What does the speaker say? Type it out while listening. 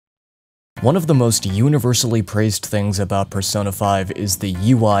One of the most universally praised things about Persona 5 is the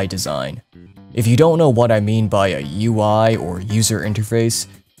UI design. If you don't know what I mean by a UI or user interface,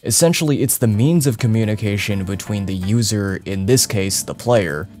 essentially it's the means of communication between the user, in this case the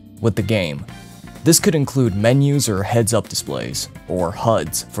player, with the game. This could include menus or heads-up displays, or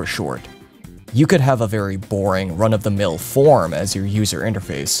HUDs for short. You could have a very boring, run-of-the-mill form as your user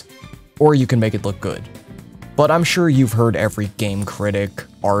interface, or you can make it look good. But I'm sure you've heard every game critic,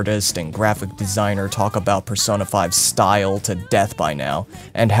 artist, and graphic designer talk about Persona 5's style to death by now,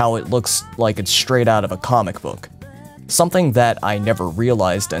 and how it looks like it's straight out of a comic book. Something that I never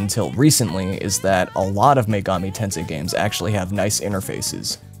realized until recently is that a lot of Megami Tensei games actually have nice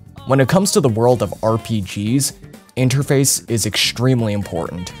interfaces. When it comes to the world of RPGs, interface is extremely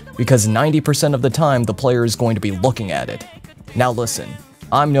important, because 90% of the time the player is going to be looking at it. Now listen,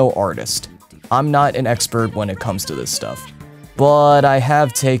 I'm no artist. I'm not an expert when it comes to this stuff, but I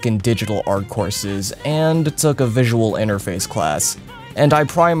have taken digital art courses and took a visual interface class, and I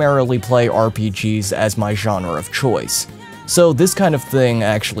primarily play RPGs as my genre of choice, so this kind of thing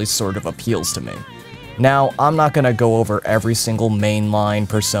actually sort of appeals to me. Now, I'm not gonna go over every single mainline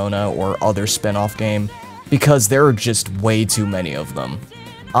Persona or other spin-off game, because there are just way too many of them.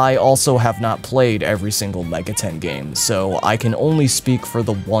 I also have not played every single Mega 10 game, so I can only speak for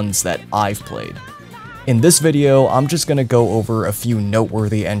the ones that I've played. In this video, I'm just gonna go over a few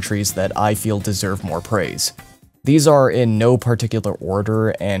noteworthy entries that I feel deserve more praise. These are in no particular order,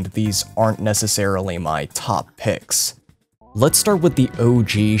 and these aren't necessarily my top picks. Let's start with the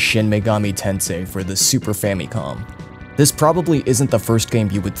OG Shin Megami Tensei for the Super Famicom. This probably isn't the first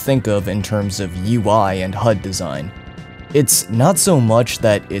game you would think of in terms of UI and HUD design. It's not so much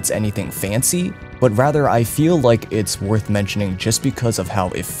that it's anything fancy, but rather I feel like it's worth mentioning just because of how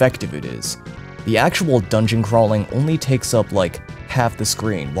effective it is. The actual dungeon crawling only takes up like half the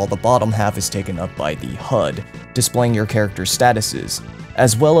screen, while the bottom half is taken up by the HUD, displaying your character's statuses,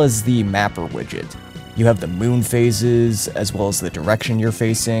 as well as the mapper widget. You have the moon phases, as well as the direction you're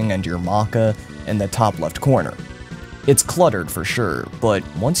facing and your Maka in the top left corner. It's cluttered for sure, but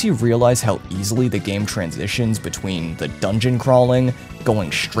once you realize how easily the game transitions between the dungeon crawling,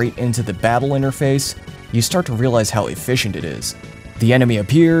 going straight into the battle interface, you start to realize how efficient it is. The enemy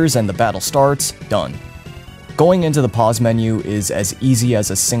appears and the battle starts, done. Going into the pause menu is as easy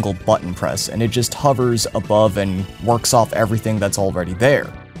as a single button press, and it just hovers above and works off everything that's already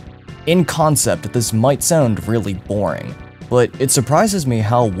there. In concept, this might sound really boring, but it surprises me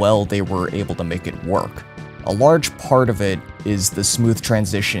how well they were able to make it work. A large part of it is the smooth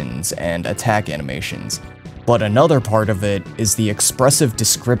transitions and attack animations, but another part of it is the expressive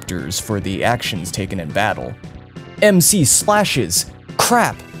descriptors for the actions taken in battle. MC splashes!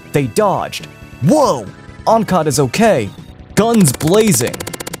 Crap! They dodged! Whoa! Oncod is okay! Guns blazing!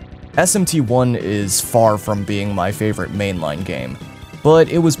 SMT1 is far from being my favorite mainline game, but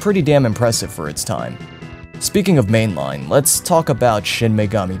it was pretty damn impressive for its time. Speaking of mainline, let's talk about Shin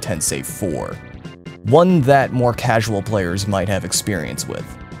Megami Tensei 4. One that more casual players might have experience with.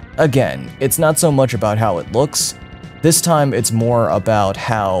 Again, it's not so much about how it looks, this time it's more about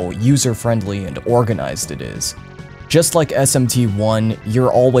how user-friendly and organized it is. Just like SMT1,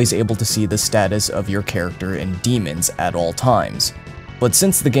 you're always able to see the status of your character in demons at all times. But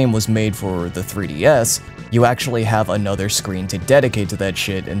since the game was made for the 3DS, you actually have another screen to dedicate to that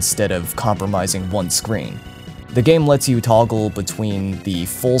shit instead of compromising one screen. The game lets you toggle between the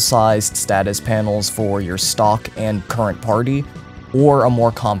full-sized status panels for your stock and current party, or a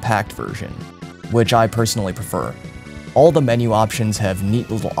more compact version, which I personally prefer. All the menu options have neat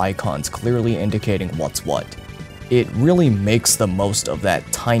little icons clearly indicating what's what. It really makes the most of that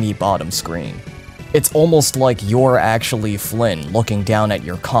tiny bottom screen. It's almost like you're actually Flynn looking down at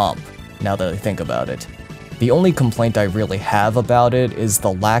your comp, now that I think about it. The only complaint I really have about it is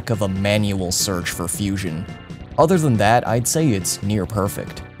the lack of a manual search for fusion. Other than that, I'd say it's near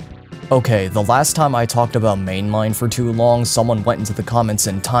perfect. Okay, the last time I talked about mainline for too long, someone went into the comments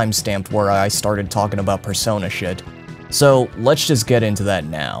and timestamped where I started talking about Persona shit. So let's just get into that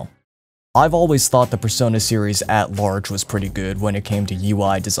now. I've always thought the Persona series at large was pretty good when it came to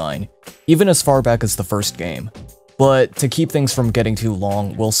UI design, even as far back as the first game. But to keep things from getting too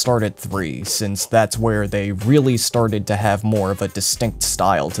long, we'll start at 3, since that's where they really started to have more of a distinct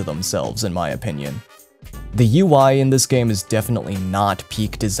style to themselves, in my opinion. The UI in this game is definitely not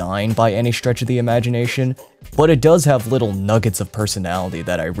peak design by any stretch of the imagination, but it does have little nuggets of personality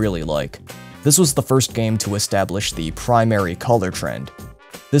that I really like. This was the first game to establish the primary color trend.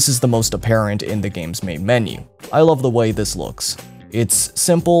 This is the most apparent in the game's main menu. I love the way this looks. It's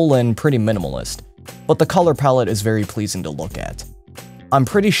simple and pretty minimalist, but the color palette is very pleasing to look at. I'm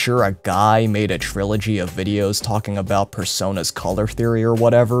pretty sure a guy made a trilogy of videos talking about Persona's color theory or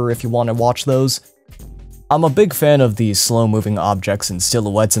whatever, if you want to watch those. I'm a big fan of the slow-moving objects and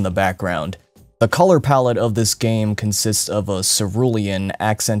silhouettes in the background. The color palette of this game consists of a cerulean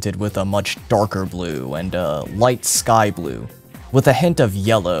accented with a much darker blue and a light sky blue, with a hint of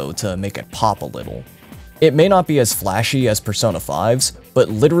yellow to make it pop a little. It may not be as flashy as Persona 5's, but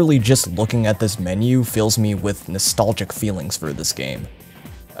literally just looking at this menu fills me with nostalgic feelings for this game.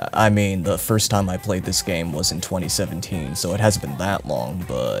 I mean, the first time I played this game was in 2017, so it hasn't been that long,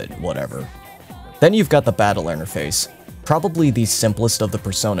 but whatever. Then you've got the battle interface. Probably the simplest of the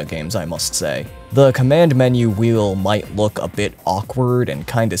Persona games, I must say. The command menu wheel might look a bit awkward and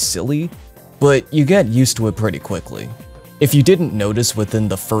kinda silly, but you get used to it pretty quickly. If you didn't notice within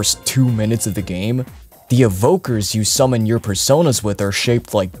the first 2 minutes of the game, the evokers you summon your personas with are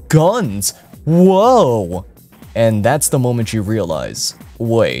shaped like guns! Whoa! And that's the moment you realize,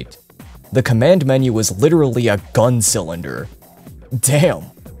 wait, the command menu is literally a gun cylinder. Damn.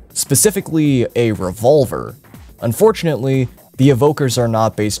 Specifically, a revolver. Unfortunately, the evokers are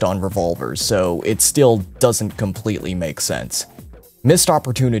not based on revolvers, so it still doesn't completely make sense. Missed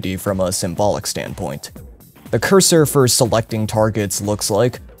opportunity from a symbolic standpoint. The cursor for selecting targets looks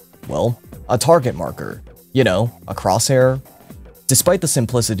like, well, a target marker. You know, a crosshair. Despite the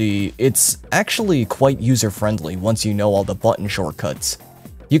simplicity, it's actually quite user-friendly once you know all the button shortcuts.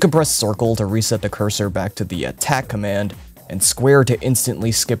 You can press circle to reset the cursor back to the attack command, and square to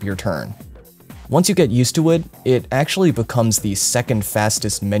instantly skip your turn. Once you get used to it, it actually becomes the second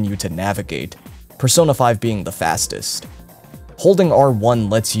fastest menu to navigate, Persona 5 being the fastest. Holding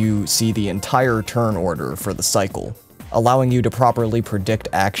R1 lets you see the entire turn order for the cycle, allowing you to properly predict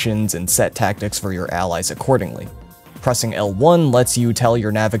actions and set tactics for your allies accordingly. Pressing L1 lets you tell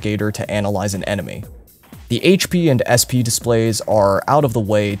your navigator to analyze an enemy. The HP and SP displays are out of the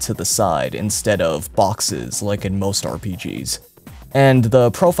way to the side instead of boxes like in most RPGs. And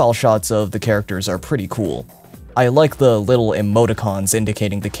the profile shots of the characters are pretty cool. I like the little emoticons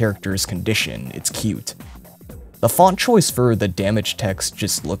indicating the character's condition, it's cute. The font choice for the damage text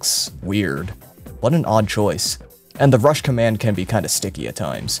just looks weird. What an odd choice. And the rush command can be kinda sticky at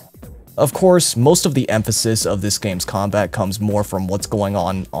times. Of course, most of the emphasis of this game's combat comes more from what's going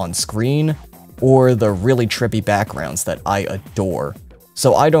on screen, or the really trippy backgrounds that I adore,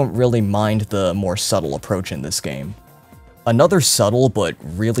 so I don't really mind the more subtle approach in this game. Another subtle but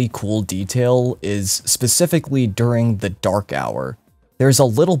really cool detail is specifically during the dark hour. There's a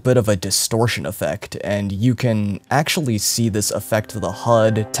little bit of a distortion effect, and you can actually see this affect the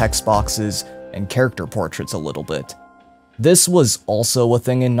HUD, text boxes, and character portraits a little bit. This was also a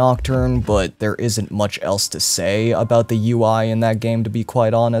thing in Nocturne, but there isn't much else to say about the UI in that game, to be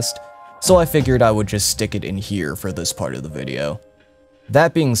quite honest, so I figured I would just stick it in here for this part of the video.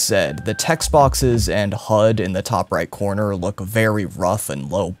 That being said, the text boxes and HUD in the top right corner look very rough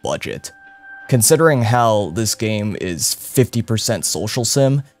and low budget. Considering how this game is 50% social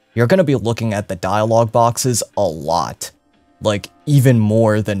sim, you're gonna be looking at the dialogue boxes a lot. Like, even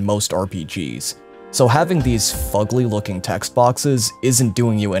more than most RPGs. So having these fugly looking text boxes isn't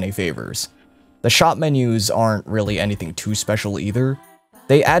doing you any favors. The shop menus aren't really anything too special either.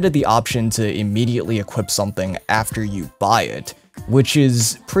 They added the option to immediately equip something after you buy it, which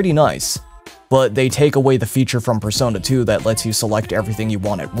is pretty nice. But they take away the feature from Persona 2 that lets you select everything you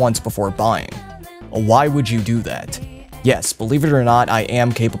want at once before buying. Why would you do that? Yes, believe it or not, I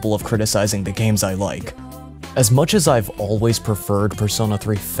am capable of criticizing the games I like. As much as I've always preferred Persona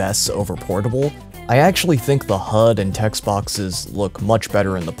 3 FES over Portable, I actually think the HUD and text boxes look much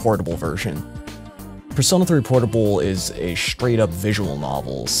better in the portable version. Persona 3 Portable is a straight-up visual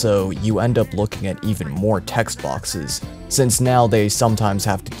novel, so you end up looking at even more text boxes, since now they sometimes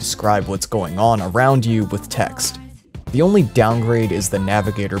have to describe what's going on around you with text. The only downgrade is the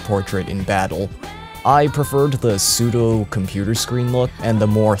navigator portrait in battle. I preferred the pseudo-computer screen look and the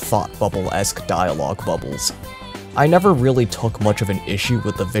more thought bubble-esque dialogue bubbles. I never really took much of an issue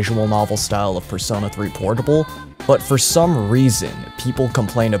with the visual novel style of Persona 3 Portable, but for some reason, people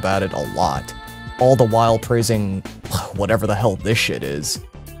complain about it a lot, all the while praising whatever the hell this shit is.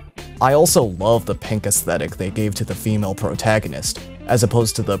 I also love the pink aesthetic they gave to the female protagonist, as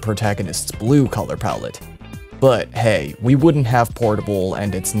opposed to the protagonist's blue color palette. But hey, we wouldn't have Portable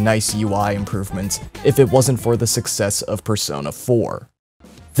and its nice UI improvements if it wasn't for the success of Persona 4.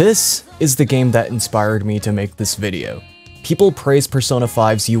 This is the game that inspired me to make this video. People praise Persona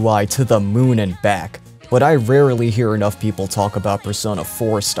 5's UI to the moon and back, but I rarely hear enough people talk about Persona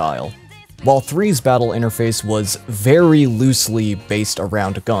 4 style. While 3's battle interface was very loosely based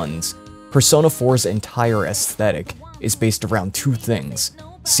around guns, Persona 4's entire aesthetic is based around two things: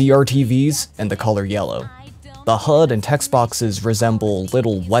 CRTVs and the color yellow. The HUD and text boxes resemble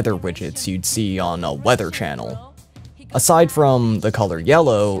little weather widgets you'd see on a weather channel. Aside from the color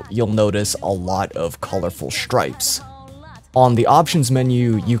yellow, you'll notice a lot of colorful stripes. On the options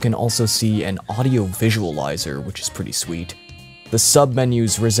menu, you can also see an audio visualizer, which is pretty sweet. The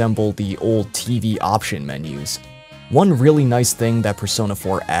sub-menus resemble the old TV option menus. One really nice thing that Persona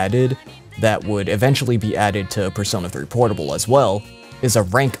 4 added, that would eventually be added to Persona 3 Portable as well, is a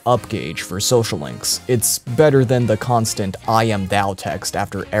rank up gauge for social links. It's better than the constant I am thou text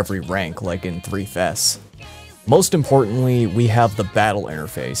after every rank like in 3FS. Most importantly, we have the battle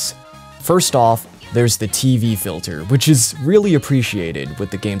interface. First off, there's the TV filter, which is really appreciated with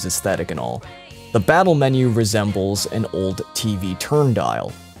the game's aesthetic and all. The battle menu resembles an old TV turn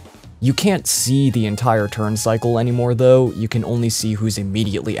dial. You can't see the entire turn cycle anymore though, you can only see who's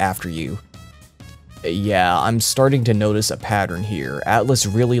immediately after you. Yeah, I'm starting to notice a pattern here. Atlus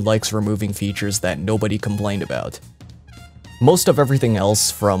really likes removing features that nobody complained about. Most of everything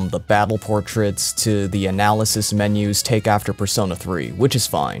else, from the battle portraits to the analysis menus, take after Persona 3, which is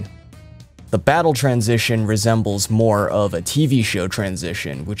fine. The battle transition resembles more of a TV show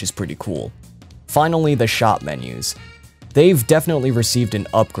transition, which is pretty cool. Finally, the shop menus. They've definitely received an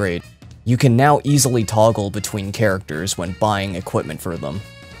upgrade. You can now easily toggle between characters when buying equipment for them.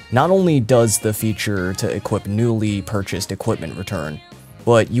 Not only does the feature to equip newly purchased equipment return,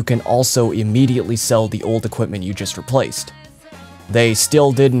 but you can also immediately sell the old equipment you just replaced. They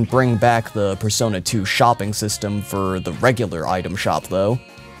still didn't bring back the Persona 2 shopping system for the regular item shop though.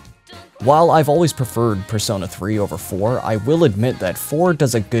 While I've always preferred Persona 3 over 4, I will admit that 4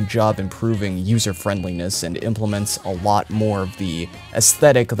 does a good job improving user-friendliness and implements a lot more of the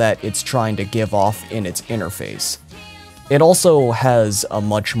aesthetic that it's trying to give off in its interface. It also has a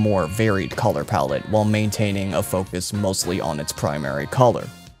much more varied color palette while maintaining a focus mostly on its primary color.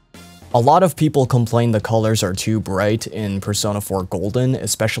 A lot of people complain the colors are too bright in Persona 4 Golden,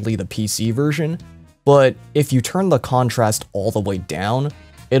 especially the PC version, but if you turn the contrast all the way down,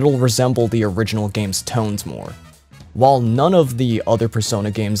 it'll resemble the original game's tones more. While none of the other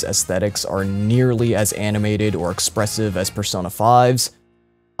Persona games' aesthetics are nearly as animated or expressive as Persona 5's,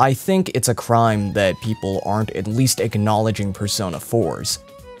 I think it's a crime that people aren't at least acknowledging Persona 4's.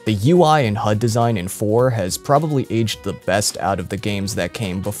 The UI and HUD design in 4 has probably aged the best out of the games that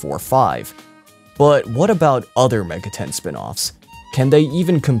came before 5. But what about other Mega 10 spin-offs? Can they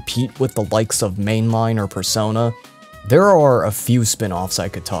even compete with the likes of Mainline or Persona? There are a few spin-offs I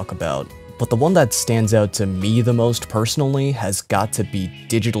could talk about, but the one that stands out to me the most personally has got to be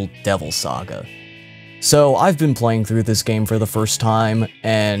Digital Devil Saga. So I've been playing through this game for the first time,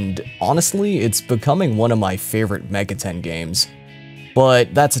 and honestly, it's becoming one of my favorite Mega 10 games.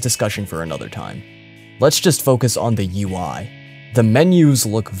 But that's a discussion for another time. Let's just focus on the UI. The menus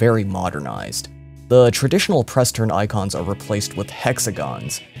look very modernized. The traditional press turn icons are replaced with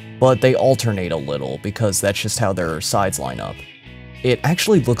hexagons, but they alternate a little because that's just how their sides line up. It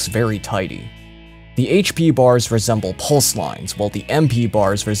actually looks very tidy. The HP bars resemble pulse lines, while the MP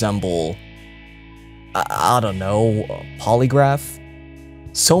bars resemble, I don't know, a polygraph?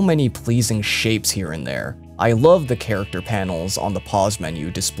 So many pleasing shapes here and there. I love the character panels on the pause menu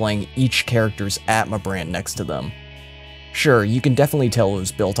displaying each character's Atma brand next to them. Sure, you can definitely tell it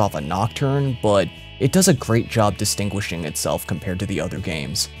was built off a Nocturne, but it does a great job distinguishing itself compared to the other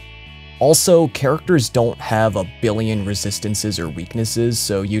games. Also, characters don't have a billion resistances or weaknesses,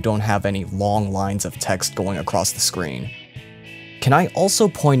 so you don't have any long lines of text going across the screen. Can I also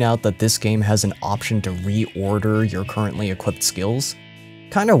point out that this game has an option to reorder your currently equipped skills?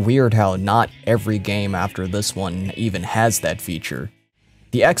 Kinda weird how not every game after this one even has that feature.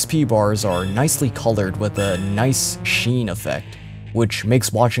 The XP bars are nicely colored with a nice sheen effect, which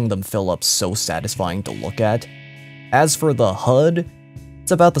makes watching them fill up so satisfying to look at. As for the HUD,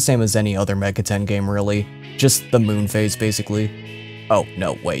 it's about the same as any other Mega 10 game really, just the moon phase basically. Oh,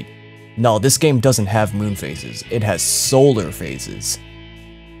 no, wait. No, this game doesn't have moon phases, it has solar phases.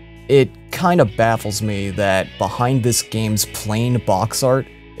 It kinda baffles me that behind this game's plain box art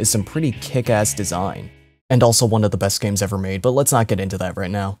is some pretty kick-ass design. And also one of the best games ever made, but let's not get into that right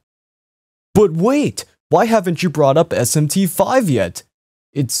now. But wait! Why haven't you brought up SMT5 yet?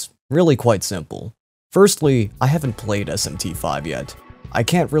 It's really quite simple. Firstly, I haven't played SMT5 yet. I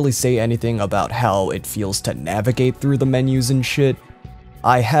can't really say anything about how it feels to navigate through the menus and shit.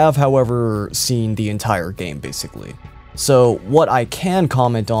 I have, however, seen the entire game basically. So what I can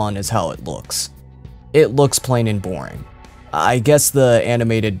comment on is how it looks. It looks plain and boring. I guess the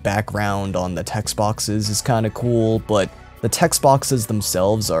animated background on the text boxes is kinda cool, but the text boxes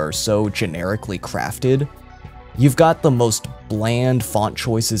themselves are so generically crafted. You've got the most bland font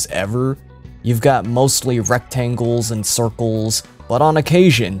choices ever. You've got mostly rectangles and circles, but on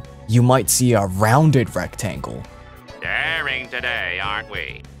occasion, you might see a rounded rectangle. Daring today, aren't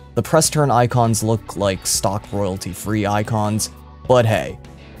we? The press turn icons look like stock royalty-free icons, but hey,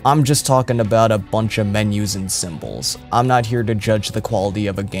 I'm just talking about a bunch of menus and symbols. I'm not here to judge the quality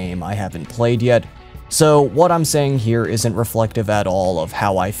of a game I haven't played yet, so what I'm saying here isn't reflective at all of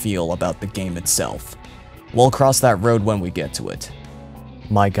how I feel about the game itself. We'll cross that road when we get to it.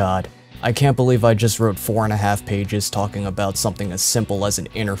 My god, I can't believe I just wrote 4.5 pages talking about something as simple as an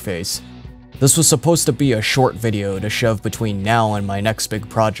interface. This was supposed to be a short video to shove between now and my next big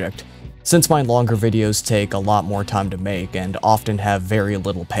project, since my longer videos take a lot more time to make and often have very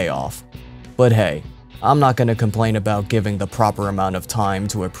little payoff. But hey, I'm not gonna complain about giving the proper amount of time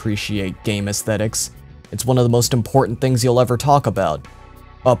to appreciate game aesthetics. It's one of the most important things you'll ever talk about,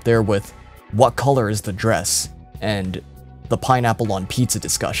 up there with what color is the dress, and the pineapple on pizza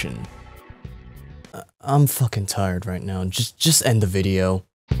discussion. I'm fucking tired right now, just end the video.